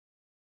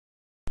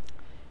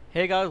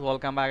Hey guys,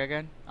 welcome back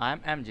again. I'm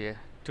MJ.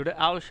 Today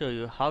I'll show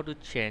you how to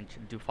change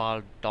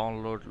default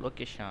download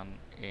location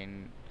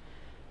in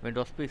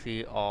Windows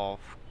PC of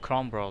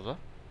Chrome browser.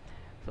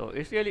 So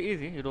it's really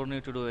easy. You don't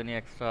need to do any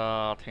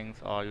extra things,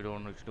 or you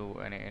don't need to do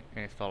any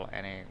install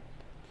any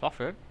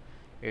software.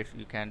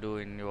 You can do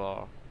in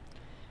your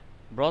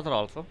browser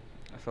also.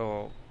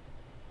 So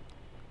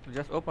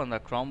just open the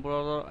Chrome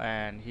browser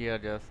and here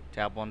just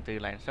tap on three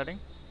line setting.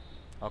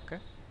 Okay.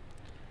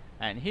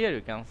 And here you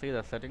can see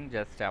the setting.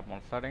 Just tap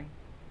on setting.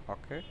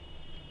 Okay.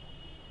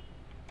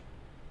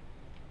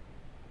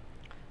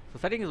 So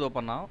setting is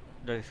open now.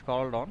 Just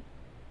scroll down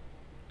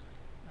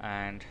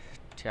and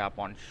tap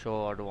on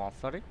show advanced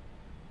setting.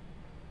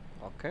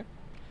 Okay,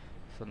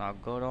 so now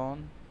go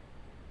down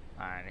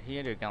and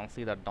here you can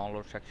see the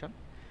download section.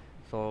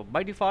 So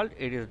by default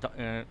it is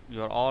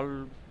your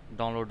all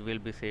download will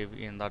be saved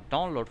in the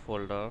download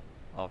folder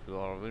of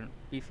your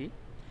PC.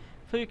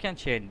 So you can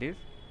change this.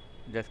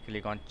 Just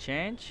click on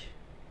change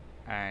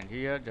and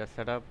here just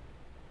set up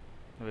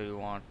where you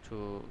want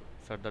to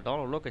set the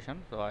download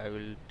location. So I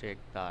will take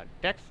the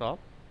desktop.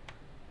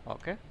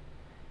 Okay,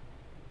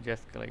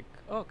 just click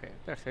OK.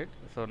 That's it.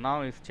 So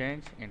now it's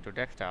changed into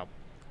desktop.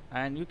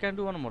 And you can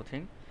do one more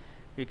thing.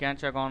 You can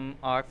check on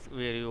ask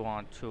where you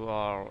want to,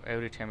 or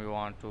every time you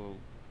want to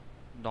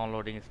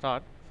downloading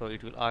start, so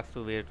it will ask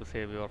you where to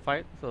save your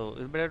file. So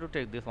it's better to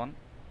take this one.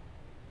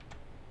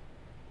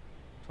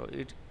 So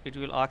it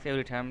will ask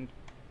every time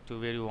to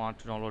where you want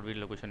to download, which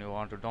location you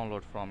want to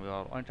download from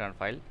your internet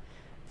file.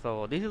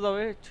 So this is the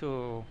way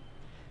to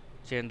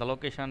change the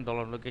location,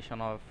 download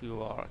location of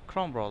your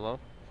Chrome browser.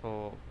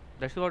 So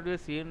that's what we'll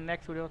see in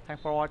next video.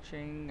 Thanks for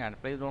watching, and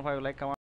please don't forget to like, comment.